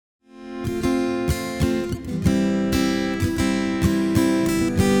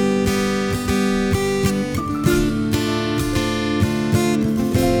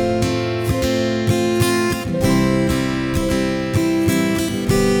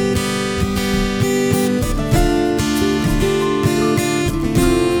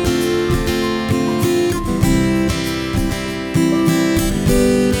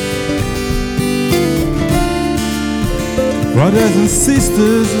Brothers and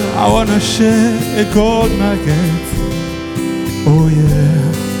sisters, I wanna share a gold nugget. Oh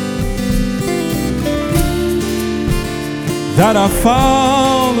yeah, that I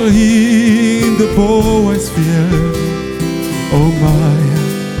found in the boys' field. Oh my,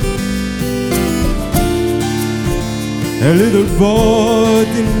 a little boy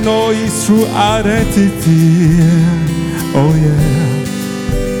didn't know his true identity. Oh yeah.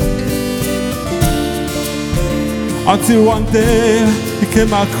 Until one day he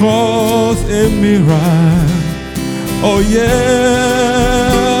came across a mirror. Oh yeah.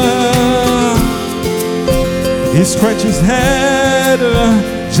 He stretched his head,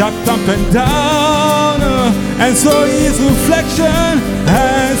 jumped up and down, and saw his reflection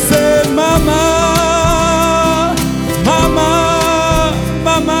and said, Mama, Mama,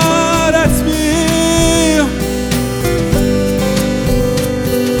 Mama, that's me.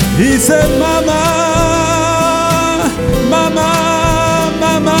 He said, Mama, Mama,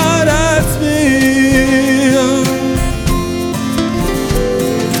 Mama, that's me.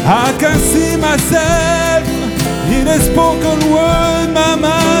 I can see myself in a spoken word,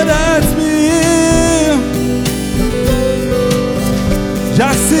 Mama, that's me.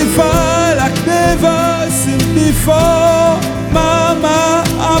 Justify like never seen before, Mama,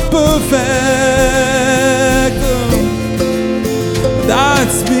 I'm perfect.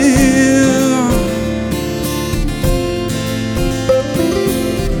 That's me.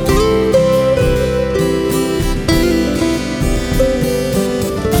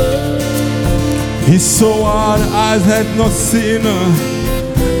 He saw what eyes had not seen,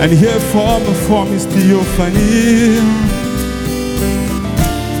 and here from his theophany.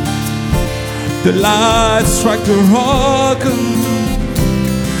 The light struck the rock.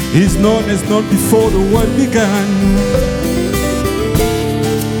 He's known as not before the world began.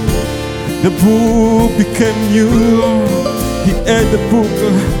 The book became new. He ate the book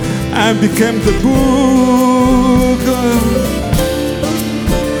and became the book.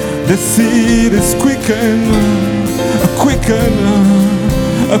 The seed is quicken,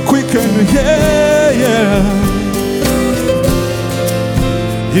 yeah, yeah.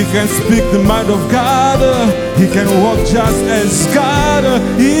 He can speak the mind of God. He can walk just as God.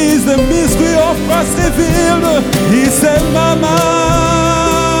 He is the mystery of Christ revealed. He said, Mama,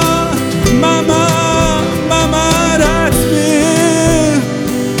 Mama, Mama, that's me.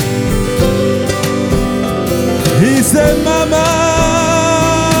 He said, Mama,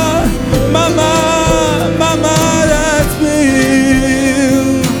 Mama, Mama, that's me.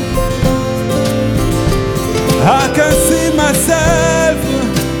 I can see myself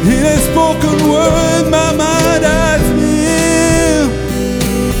in a spoken word, Mama, that's me.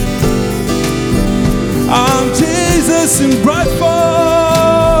 I'm Jesus in bright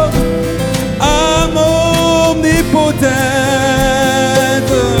form. I'm omnipotent.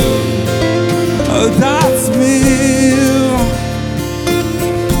 That's me.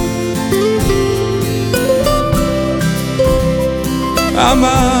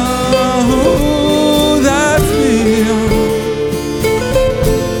 Mama, oh, that's me.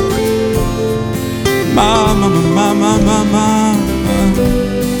 Mama, mama, mama.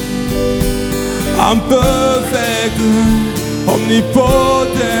 I'm perfect,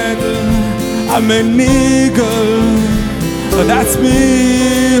 omnipotent. I'm an eagle. That's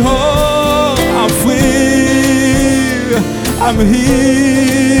me. Oh, I'm free. I'm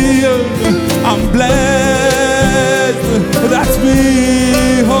healed. I'm blessed. That's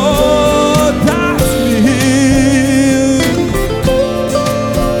me. Oh, that's me.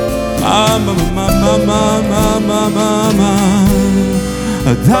 Mama, mama, mama, mama, mama.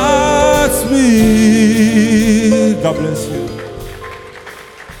 That's me. God bless you.